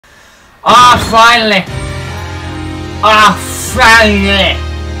Ah, finally! Ah, finally!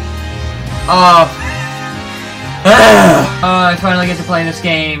 Oh. I finally get to play this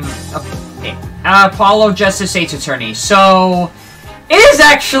game. Apollo Justice Ace Attorney. So, it is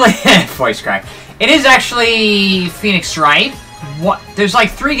actually... voice crack. It is actually Phoenix Wright. There's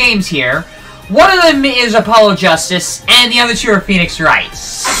like 3 games here. One of them is Apollo Justice, and the other 2 are Phoenix Wright.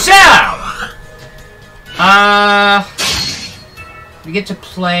 So... we get to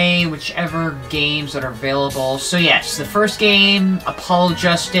play whichever games that are available. So yes, the first game, Apollo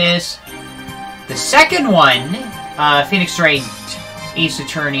Justice. The second one, Phoenix Wright Ace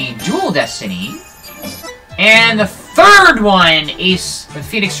Attorney Dual Destiny. And the third one,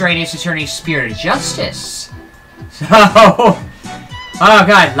 Phoenix Wright Ace Attorney Spirit of Justice. So, oh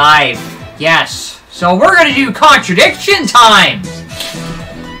god, live. Yes. So we're gonna do contradiction times!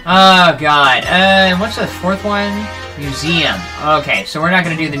 Oh god. What's the 4th one? Museum. Okay, so we're not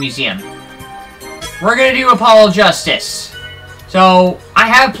gonna do the museum. We're gonna do Apollo Justice. So, I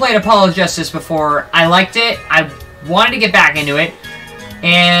have played Apollo Justice before. I liked it. I wanted to get back into it.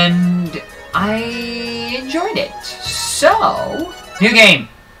 And I enjoyed it. So, new game.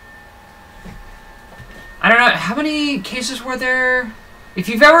 I don't know, how many cases were there? If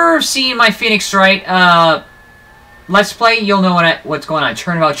you've ever seen my Phoenix Wright Let's Play, you'll know what's going on.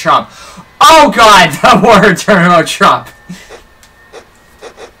 Turnabout Trump. Oh god, the word Turnabout Trump.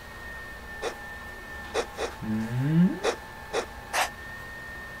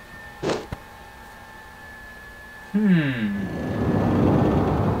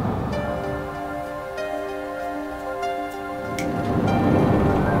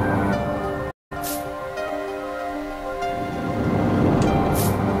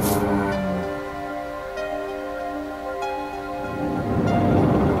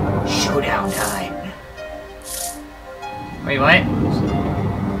 Showdown time. Wait, what?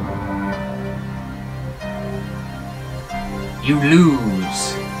 You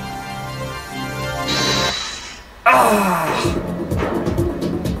lose.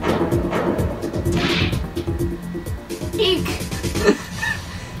 Eek.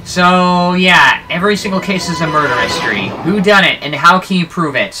 So, yeah, every single case is a murder mystery. Who done it, and how can you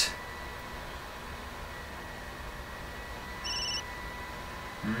prove it?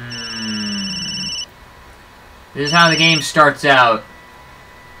 This is how the game starts out.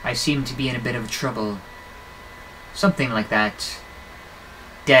 I seem to be in a bit of trouble. Something like that.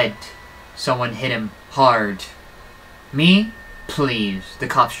 Dead. Someone hit him hard. Me? Please. The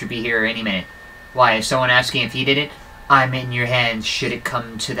cops should be here any minute. Why, is someone asking if he did it? I'm in your hands should it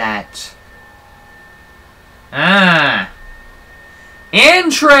come to that. Ah.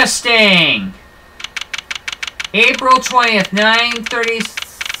 Interesting! April 20th,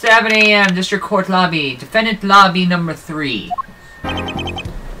 9:37 a.m. District Court Lobby. Defendant Lobby number 3.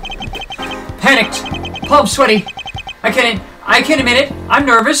 Panicked. Palms sweaty. I can admit it. I'm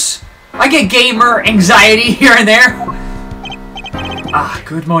nervous. I get gamer anxiety here and there. Ah,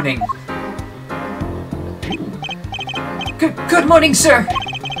 good morning. Good morning, sir.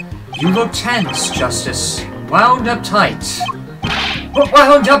 You look tense, Justice. Wound up tight.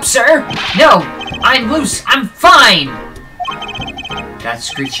 Wound up, sir? No, I'm loose. I'm fine. That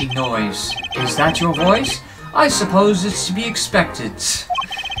screeching noise. Is that your voice? I suppose it's to be expected.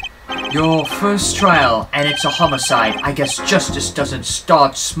 Your first trial, and it's a homicide. I guess justice doesn't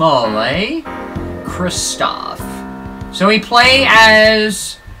start small, eh? Kristoff. So we play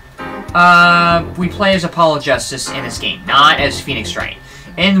as Apollo Justice in this game, not as Phoenix Wright.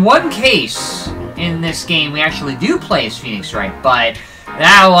 In one case in this game, we actually do play as Phoenix Wright, but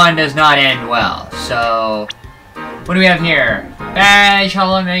that one does not end well. So, what do we have here? Badge, how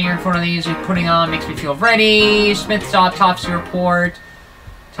long you're in front of these you're putting on makes me feel ready. Smith's autopsy report.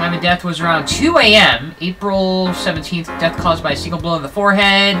 Time of death was around 2 a.m. April 17th. Death caused by a single blow in the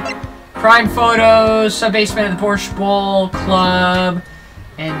forehead. Crime photos. Sub-basement of the Porsche Bowl Club.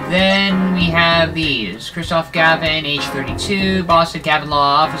 And then we have these. Christoph Gavin, age 32. Boston Gavin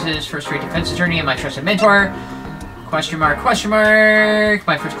Law Offices. First-rate defense attorney and my trusted mentor. Question mark, question mark.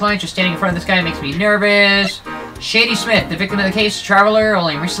 My first client just standing in front of this guy makes me nervous. Shady Smith, the victim of the case. Traveler,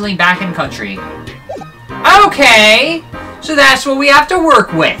 only recently back in country. Okay. So that's what we have to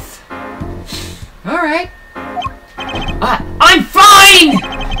work with. Alright. I'm fine!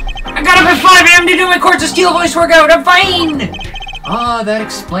 I got up at 5 a.m. to do my Courts of Steel voice workout. I'm fine! Ah, that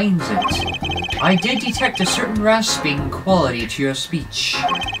explains it. I did detect a certain rasping quality to your speech.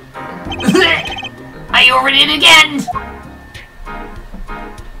 I overdid it again!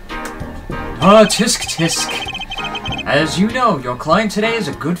 Ah, tisk tisk. As you know, your client today is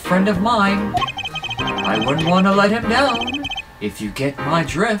a good friend of mine. I wouldn't want to let him down. if you get my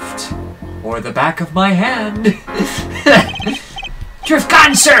drift, or the back of my hand. Drift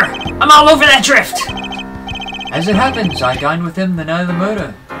gone, sir! I'm all over that drift! As it happens, I dined with him the night of the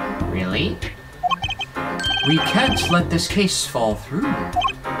murder. Really? We can't let this case fall through.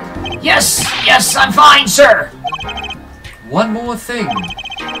 Yes, I'm fine, sir! One more thing.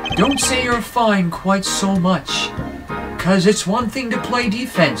 Don't say you're fine quite so much. 'Cause it's one thing to play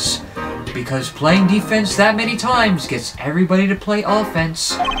defense. Because playing defense that many times gets everybody to play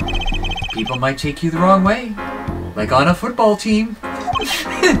offense. People might take you the wrong way. Like on a football team.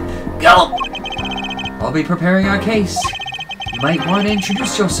 Go! I'll be preparing our case. You might want to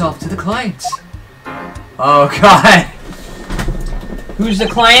introduce yourself to the client. Oh, God. Who's the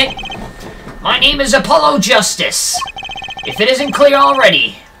client? My name is Apollo Justice. If it isn't clear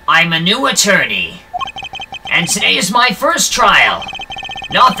already, I'm a new attorney. And today is my first trial.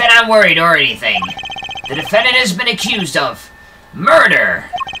 Not that I'm worried or anything. The defendant has been accused of murder.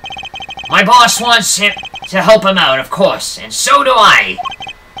 My boss wants him to help him out, of course, and so do I.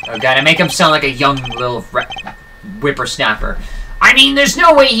 Oh God, I make him sound like a young little whippersnapper. I mean, there's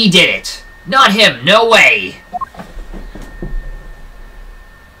no way he did it. Not him, no way.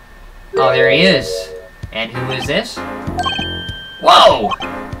 Oh, there he is. And who is this? Whoa!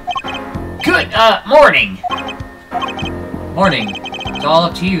 Good, morning. Morning. It's all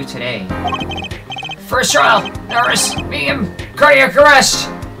up to you today. First trial. Nervous. Medium. Cardiac arrest.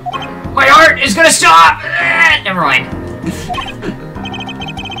 My heart is gonna stop! Never mind.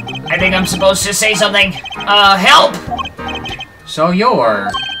 I think I'm supposed to say something. Help! So you're...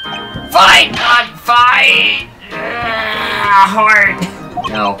 Fine! Not fine! Heart.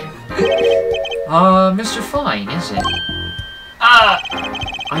 No. Mr. Fine, is it?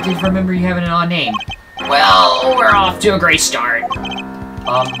 I did remember you having an odd name. Well, we're off to a great start.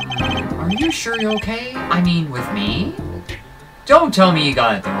 Are you sure you're okay? I mean, with me? Don't tell me you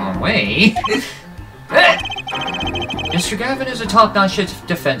got it the wrong way. Mr. Gavin is a top-notch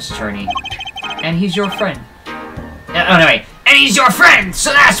defense attorney. And he's your friend. Oh, no, wait. And he's your friend,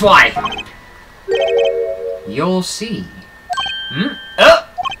 so that's why! You'll see. Hmm?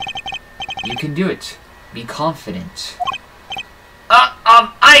 You can do it. Be confident.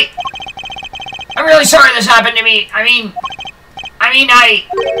 I'm really sorry this happened to me. I mean,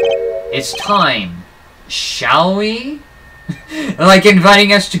 It's time. Shall we? Like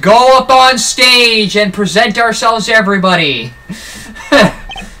inviting us to go up on stage and present ourselves to everybody.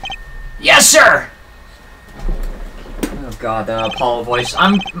 Yes, sir! Oh God, the Apollo voice.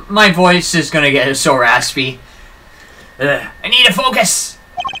 My voice is gonna get so raspy. I need to focus.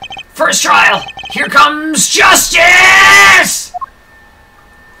 First trial. Here comes justice!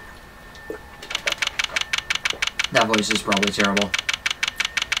 That voice is probably terrible.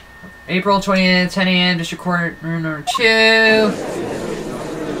 April 20th, 10 a.m., District Court, room number 2.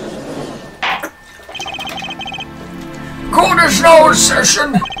 Court is now in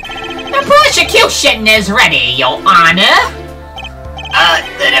session. The prosecution is ready, Your Honor.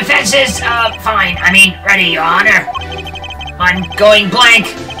 The defense is, fine. I mean, ready, Your Honor. I'm going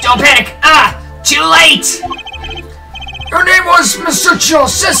blank. Don't panic. Too late. Your name was Mr.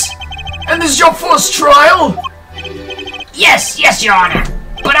 Justice, and this is your first trial? Yes, Your Honor.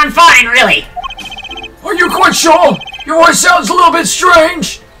 But I'm fine, really. Are you quite sure? Your voice sounds a little bit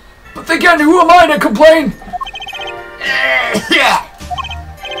strange. But again, who am I to complain?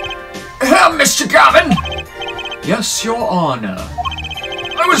 Mr. Gavin? Yes, Your Honor.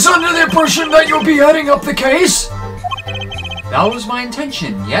 I was under the impression that you'll be heading up the case. That was my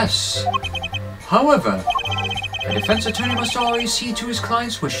intention, yes. However, a defense attorney must always see to his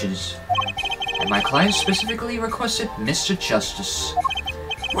client's wishes. And my client specifically requested Mr. Justice.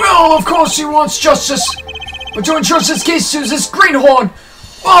 Well, of course he wants justice. But to entrust this case to this greenhorn,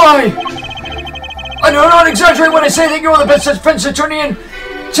 why? I do not exaggerate when I say that you're the best defense attorney in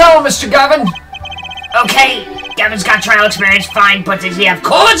town, Mr. Gavin. Okay, Gavin's got trial experience, fine, but does he have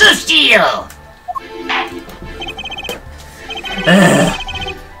cords of steel?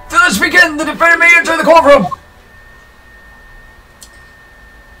 Let's begin. The defendant may enter the courtroom.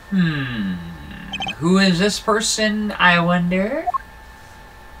 Who is this person, I wonder?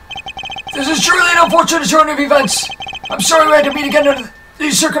 This is truly an unfortunate turn of events. I'm sorry we had to meet again under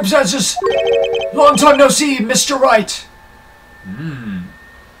these circumstances. Long time no see, Mr. Wright.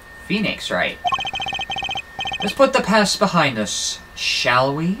 Phoenix, right? Let's put the past behind us,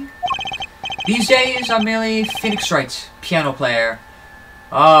 shall we? These days, I'm merely Phoenix Wright, piano player.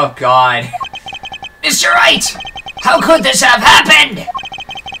 Oh, God. Mr. Wright! How could this have happened?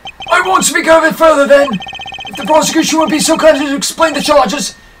 I won't speak of it further then. If the prosecution would be so kind as to explain the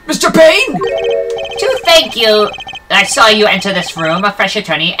charges. Mr. Payne? To thank you, I saw you enter this room, a fresh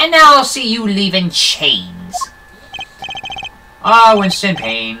attorney, and now I'll see you leave in chains. Ah, Winston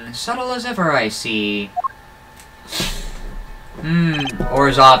Payne. Subtle as ever, I see. Or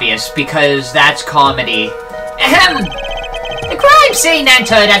as obvious, because that's comedy. Ahem! The crime scene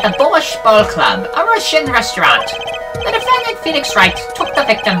entered at the Borscht Ball Club, a Russian restaurant. The defendant, Phoenix Wright, took the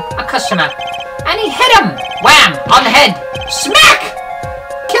victim, a customer, and he hit him! Wham! On the head! Smack!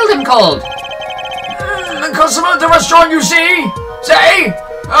 Killed him cold. The customer at the restaurant, you see? Say?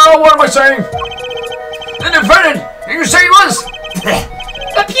 Oh, what am I saying? The defendant, you say he was?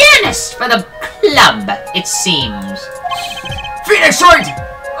 The pianist for the club, it seems. Phoenix Wright!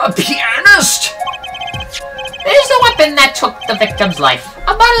 A pianist? There's the weapon that took the victim's life.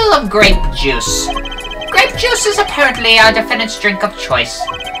 A bottle of grape juice. Grape juice is apparently our defendant's drink of choice.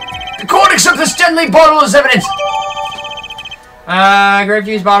 The court accepts this deadly bottle as evidence. Grape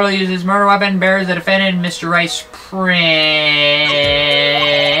juice bottle uses murder weapon, bears the defendant, Mr. Wright's prints.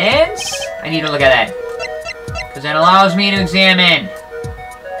 I need to look at that. Because that allows me to examine.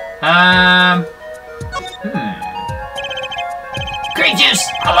 Grape juice!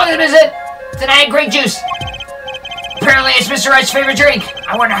 How long is it? Tonight, grape juice. Apparently it's Mr. Wright's favorite drink.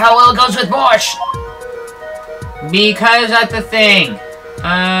 I wonder how well it goes with borscht. Because that's the thing.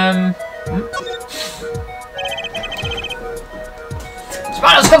 This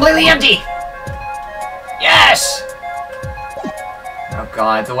bottle's completely empty. Yes! Oh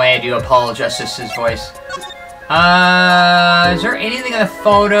god, the way I do Apollo Justice's voice. Is there anything in the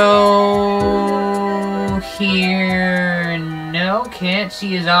photo here? No, can't see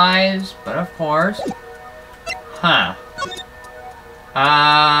his eyes, but of course. Huh.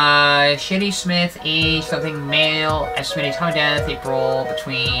 Shitty Smith, age, something male, estimated time of death, April,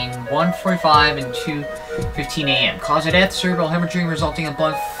 between 1:45 and 2:15 a.m. Cause of death, cerebral hemorrhaging resulting in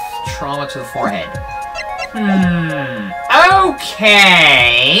blunt trauma to the forehead.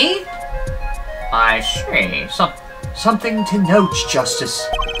 Okay. I see. Something to note, Justice.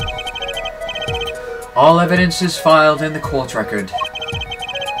 All evidence is filed in the court record.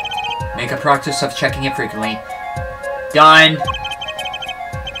 Make a practice of checking it frequently. Done.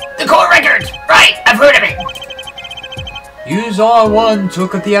 The court record! Right, I've heard of it. Use R1 to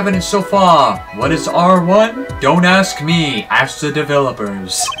look at the evidence so far. What is R1? Don't ask me, ask the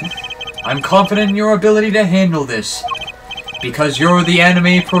developers. I'm confident in your ability to handle this. Because you're the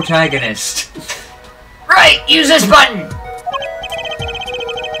anime protagonist. Right, use this button.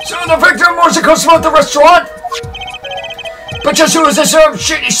 So the victim was a customer at the restaurant? But just who is this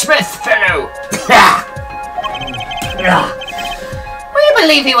Shitty Smith fellow? We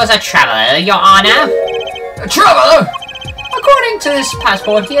believe he was a traveler, Your Honor. A traveler? According to this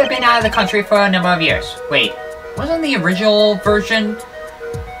passport, he had been out of the country for a number of years. Wait, wasn't the original version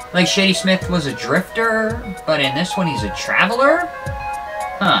like Shady Smith was a drifter, but in this one he's a traveler?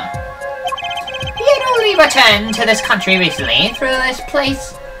 Huh. He had only returned to this country recently, through this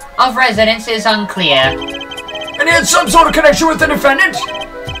place of residence is unclear. And he had some sort of connection with the defendant?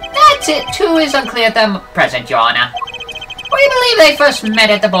 That too is unclear at the present, Your Honor. We believe they first met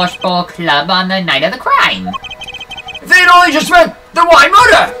at the Borscht Ball Club on the night of the crime. If they had only just met, then why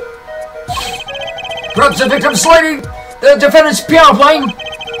murder? Perhaps the victim sliding the defendant's piano playing?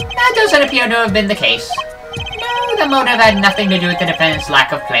 That doesn't appear to have been the case. No, the motive had nothing to do with the defendant's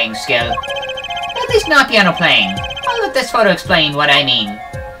lack of playing skill. At least not piano playing. I'll let this photo explain what I mean.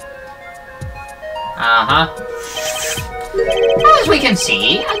 As we can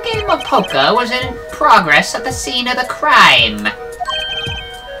see, a game of poker was in progress at the scene of the crime.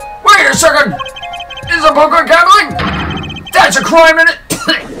 Wait a second! Is a poker gambling? That's a crime in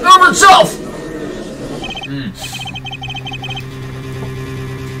of itself!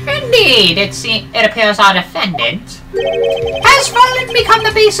 Indeed, it appears our defendant has fallen become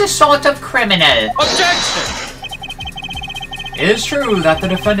the basest sort of criminal. Objection! It is true that the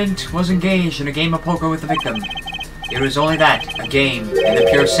defendant was engaged in a game of poker with the victim. It was only that, a game, in the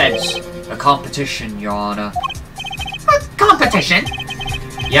pure sense. A competition, Your Honor. A competition?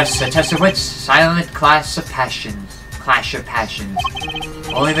 Yes, a test of wits, silent clash of passions.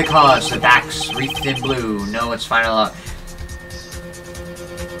 Only the cause, the backs wreathed in blue, know its final out.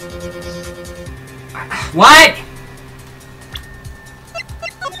 What?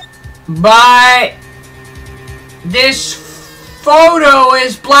 But this photo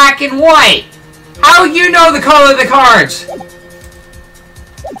is black and white. How do you know the color of the cards?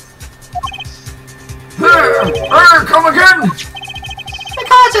 Come again! The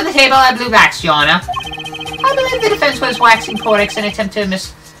cards on the table are blue backs, Your Honor. I believe the defense was waxing poetic in an attempt to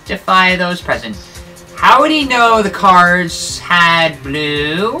mystify those present. How would he know the cards had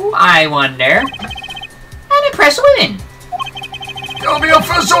blue, I wonder? An impress women. That'll be our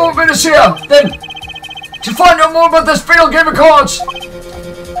first order of business here, then. To find out more about this fatal game of cards.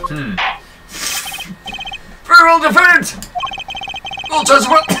 Very well defended. We'll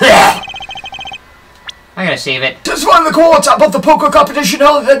testify. I gotta save it. Testify in the court about the poker competition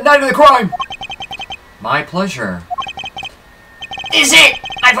held the night of the crime. My pleasure. This is it.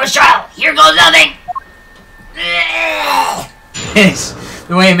 My first trial. Here goes nothing.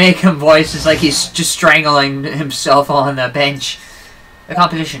 The way I make him voice is like he's just strangling himself on the bench. The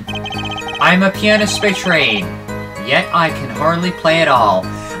competition. I'm a pianist by trade, yet I can hardly play at all.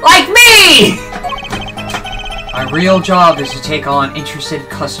 Like me! My real job is to take on interested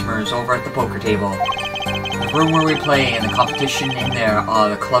customers over at the poker table. The room where we play and the competition in there are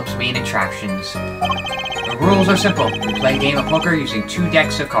the club's main attractions. The rules are simple. We play a game of poker using 2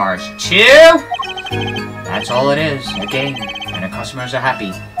 decks of cards. 2? That's all it is, a game, and the customers are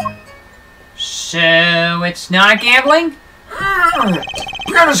happy. So it's not gambling?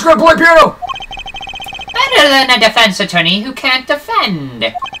 Pianist gonna play piano. Better than a defense attorney who can't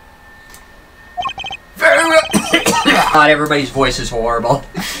defend. Very well. God, everybody's voice is horrible.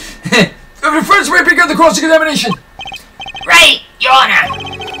 The defense may begin the cross-examination. Right, Your Honor.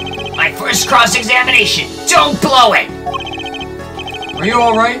 My first cross-examination. Don't blow it. Are you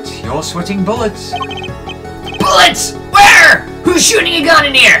alright? You're sweating bullets. Bullets? Where? Who's shooting a gun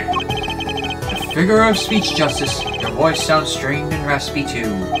in here? Figure of speech, Justice. Your voice sounds strained and raspy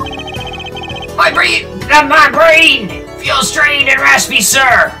too. My brain feels strained and raspy,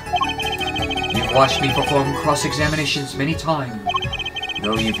 sir. You've watched me perform cross-examinations many times,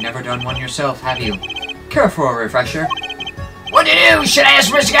 though you've never done one yourself, have you? Care for a refresher? What to do? Should I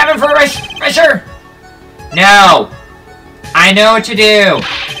ask Mr. Gavin for a refresher? No! I know what to do!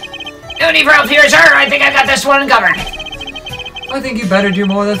 No need for help here, sir. I think I got this one covered. I think you better do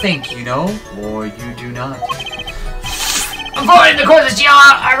more than think, you know, or you do not. I'm forward in the court of steel.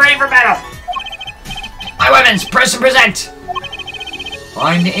 I'm ready for battle. My weapons, press and present.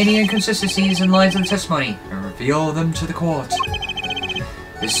 Find any inconsistencies in lines of the testimony and reveal them to the court.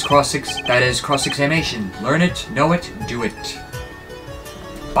 This is cross-examination. Learn it, know it, do it.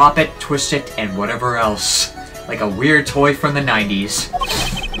 Bop it, twist it, and whatever else. Like a weird toy from the 90s.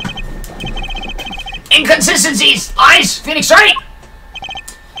 Inconsistencies! Lies! Phoenix Wright!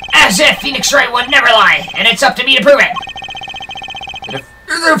 As if Phoenix Wright would never lie, and it's up to me to prove it.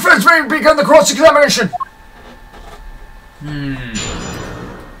 The defense may begin the cross-examination.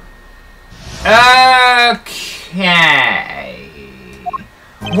 Okay.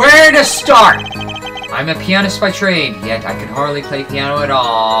 Where to start? I'm a pianist by trade, yet I can hardly play piano at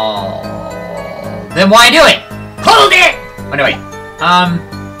all. Then why do it? Hold it! Anyway,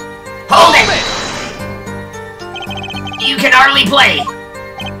 Hold it! You can hardly play.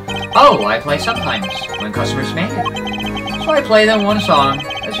 oh, I play sometimes, when customers demand it. So I play them one song.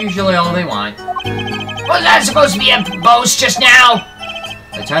 That's usually all they want. Was that supposed to be a boast just now?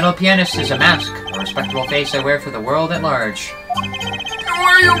 The title pianist is a mask, a respectable face I wear for the world at large.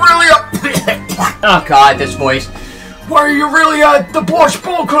 Why are you really Oh god, this voice. Why are you really at the Bosch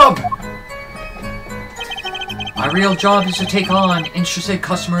Ball Club? My real job is to take on interested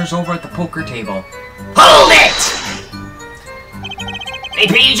customers over at the poker table. Hold it! They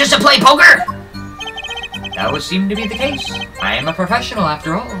pay you just to play poker? That would seem to be the case. I am a professional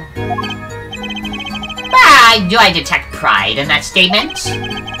after all. Do I detect pride in that statement?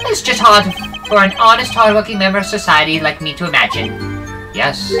 It's just hard for an honest, hard-working member of society like me to imagine.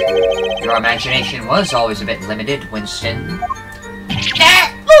 Yes, your imagination was always a bit limited, Winston.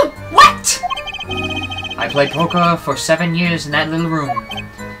 What? I played poker for 7 years in that little room,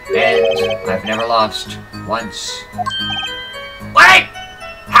 and I've never lost once. What?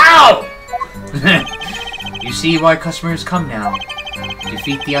 How? You see why customers come now.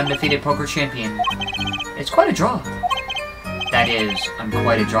 Defeat the undefeated poker champion. It's quite a draw. That is, I'm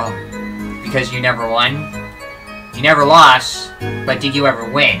quite a draw. Because you never won? You never lost, but did you ever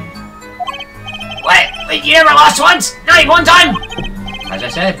win? What? Wait, you never lost once? Not even one time? As I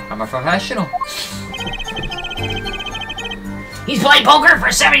said, I'm a professional. He's played poker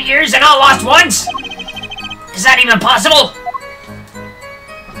for 7 years and not lost once? Is that even possible?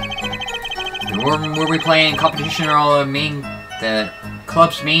 The room where we play in competition are all the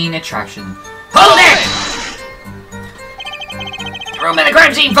club's main attraction. Hold it! The room in the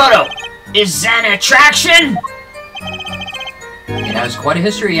crime scene photo is an attraction? It has quite a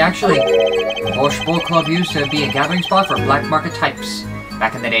history, actually. The Bosch Bull Club used to be a gathering spot for black market types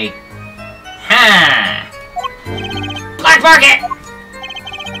back in the day. Huh. Black market!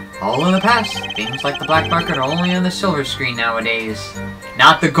 All in the past. Things like the black market are only on the silver screen nowadays.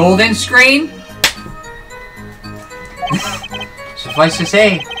 Not the golden screen? Suffice to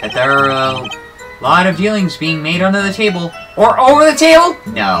say that there are a lot of dealings being made under the table. Or over the table?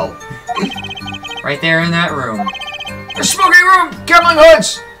 No. Right there in that room. The smoking room, gambling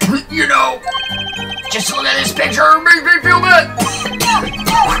hoods. You know, just look at this picture, it makes me feel bad.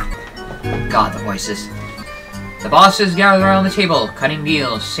 God, the voices. The bosses gather around the table, cutting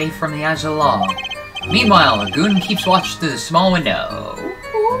deals, safe from the eyes of the law. Meanwhile, a goon keeps watch through the small window.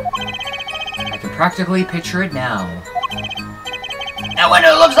 I can practically picture it now. That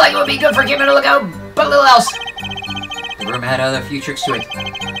window looks like it would be good for keeping a lookout, but little else. The room had other few tricks to it,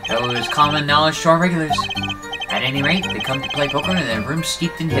 though it was common knowledge to our regulars. At any rate, they come to play poker in a room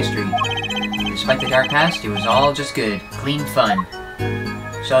steeped in history. Despite the dark past, it was all just good, clean fun.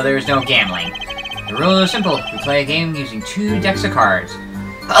 So there was no gambling. The rules are simple. We play a game using 2 decks of cards.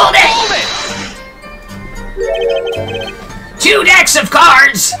 Hold it! 2 decks of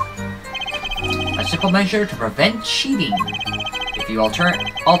cards! A simple measure to prevent cheating. If you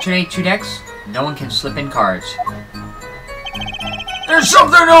alternate 2 decks, no one can slip in cards. There's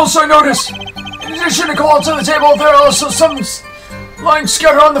something else I noticed. In addition to cards on the table, there are also some lying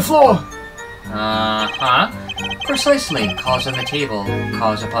scattered on the floor. Uh-huh. Precisely. Cards on the table,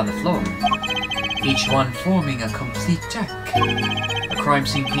 cards upon the floor. Each one forming a complete deck. A crime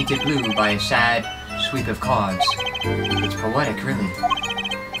scene painted blue by a sad sweep of cards. It's poetic, really.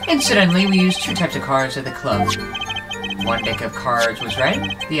 Incidentally, we used 2 types of cards at the club. One deck of cards was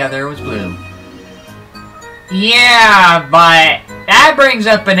red, the other was blue. Yeah, but that brings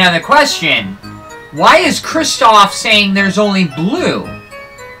up another question. Why is Kristoff saying there's only blue?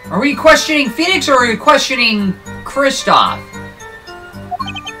 Are we questioning Phoenix or are we questioning Kristoff?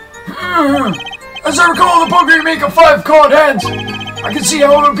 As I recall, the poker you make a 5-card hand. I can see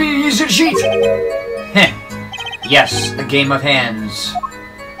how it would be easy to cheat. Heh. Yes, a game of hands.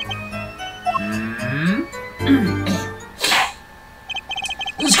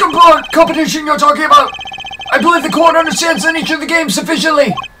 This competition you're talking about, I believe the court understands the nature of the game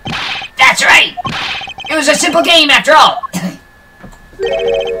sufficiently. That's right! It was a simple game after all!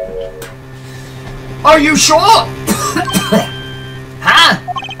 Are you sure? Huh?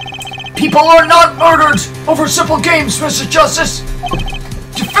 People are not murdered over simple games, Mr. Justice.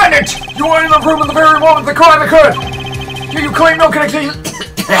 Defendant, you were in the room at the very moment the crime occurred. Do you claim no connection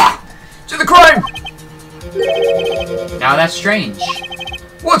to the crime? Now that's strange.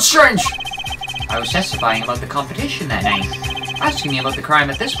 What's strange? I was testifying about the competition that night. Asking me about the crime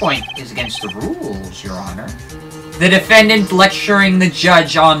at this point is against the rules, Your Honor. The defendant lecturing the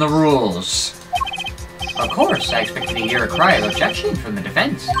judge on the rules. Of course, I expected to hear a cry of objection from the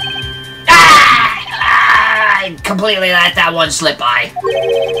defense. I completely let that one slip by.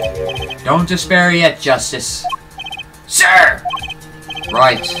 Don't despair yet, Justice. Sir!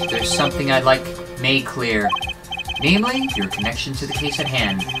 Right, there's something I'd like made clear. Namely, your connection to the case at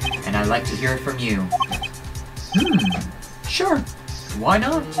hand, and I'd like to hear it from you. Sure. Why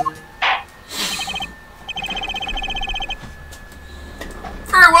not?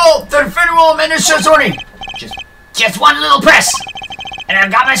 Very well, the defendant will amend his testimony. Just one little press, and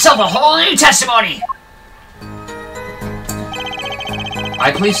I've got myself a whole new testimony.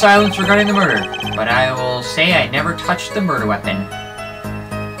 I plead silence regarding the murder, but I will say I never touched the murder weapon.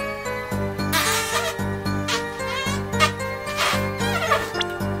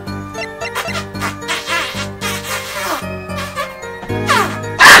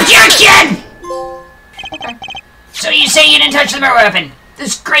 Objection! Okay. So you say you didn't touch the murder weapon?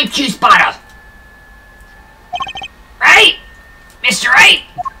 This grape juice bottle. Right? Mr. Right?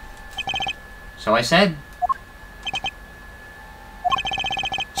 So I said.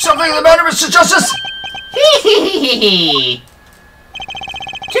 Something the matter, Mr. Justice? Hee.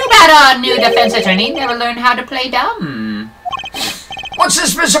 Too bad our new defense attorney never learned how to play dumb. What's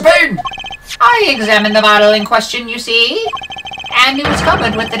this, Mr. Payne? I examined the bottle in question, you see, and it was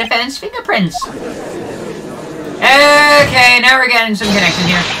covered with the defendant's fingerprints. Okay, now we're getting some connection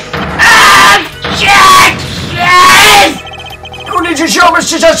here. Objection! No need to show,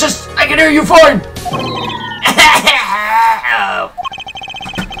 Mr. Justice. I can hear you fine. Oh.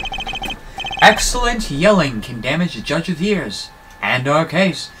 Excellent yelling can damage a judge's ears. And our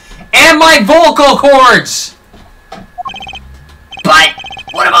case. And my vocal cords! But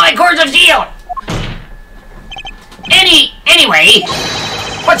what about my cords of steel? Anyway,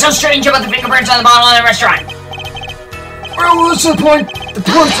 what's so strange about the fingerprints on the bottle in the restaurant? Well, what's the point? The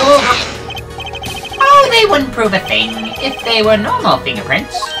point's over. Oh, they wouldn't prove a thing if they were normal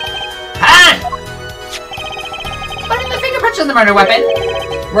fingerprints. Huh? But the fingerprints on the murder weapon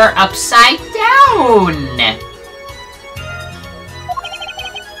were upside down.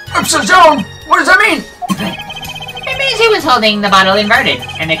 Upside down? What does that mean? It means he was holding the bottle inverted,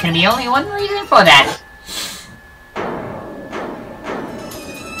 and there can be only one reason for that.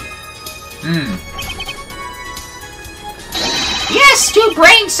 Yes, to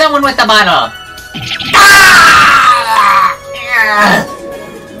brain someone with the bottle! Ah!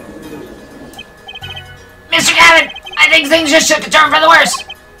 Mr. Gavin, I think things just took a turn for the worse.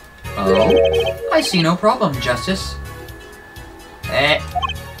 Oh? I see no problem, Justice. Huh?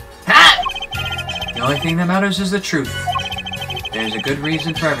 The only thing that matters is the truth. There's a good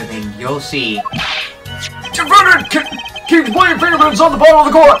reason for everything. You'll see. Defendant! Keep putting fingerprints on the bottle of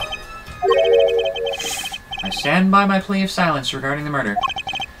the court! I stand by my plea of silence regarding the murder.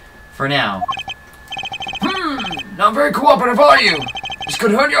 For now. Not very cooperative, are you? This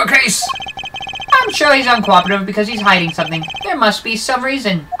could hurt your case. I'm sure he's uncooperative because he's hiding something. There must be some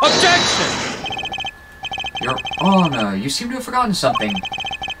reason. Objection! Your Honor, you seem to have forgotten something.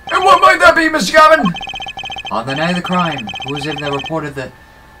 And what might that be, Mr. Gavin? On the night of the crime, who was it that reported the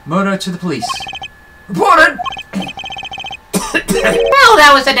murder to the police? Reported? Well,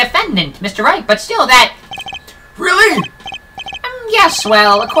 that was a defendant, Mr. Wright, but still that... Really? Yes,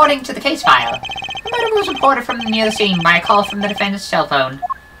 well, according to the case file, the murder was reported from near the scene by a call from the defendant's cell phone.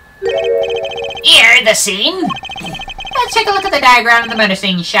 Near the scene? Let's take a look at the diagram of the murder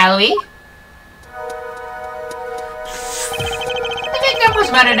scene, shall we? The victim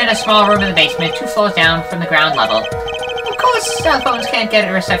was murdered in a small room in the basement, 2 floors down from the ground level. Of course, cell phones can't get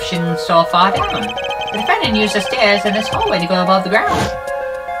a reception so far down. The defendant used the stairs in this hallway to go above the ground.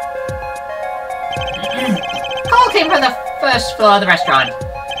 Call came from the first floor of the restaurant.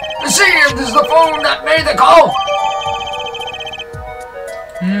 See, this is the phone that made the call.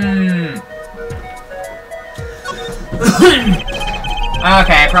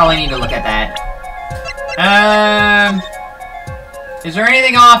 Okay, I probably need to look at that. Is there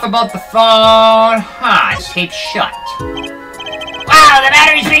anything off about the phone? It's taped shut. Wow, the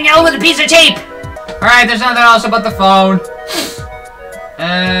battery's being held with a piece of tape! Alright, there's nothing else about the phone.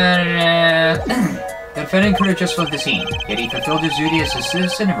 The defendant could have just fled the scene, yet he fulfilled his duty as a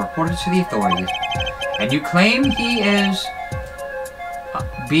citizen and reported to the authorities. And you claim he is...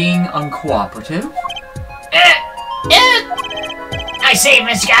 being uncooperative? I say,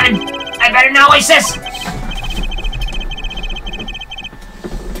 Mr. Gavin, I better not waste this!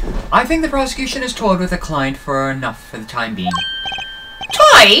 I think the prosecution has toyed with the client for enough for the time being.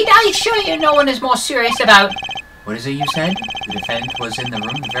 Toyed? I assure you no one is more serious about... What is it you said? The defendant was in the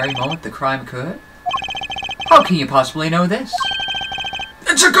room the very moment the crime occurred? How can you possibly know this?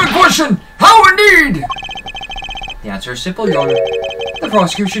 It's a good question. How indeed? The answer is simple, Your Honor. The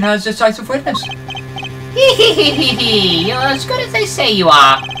prosecution has decisive witness. Hee, you're as good as they say you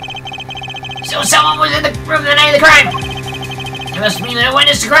are. So someone was in the room the night of the crime. It must mean a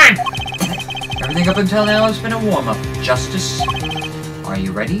witness to crime. Everything up until now has been a warm-up. Justice, are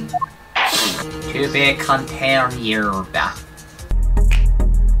you ready? To be continued.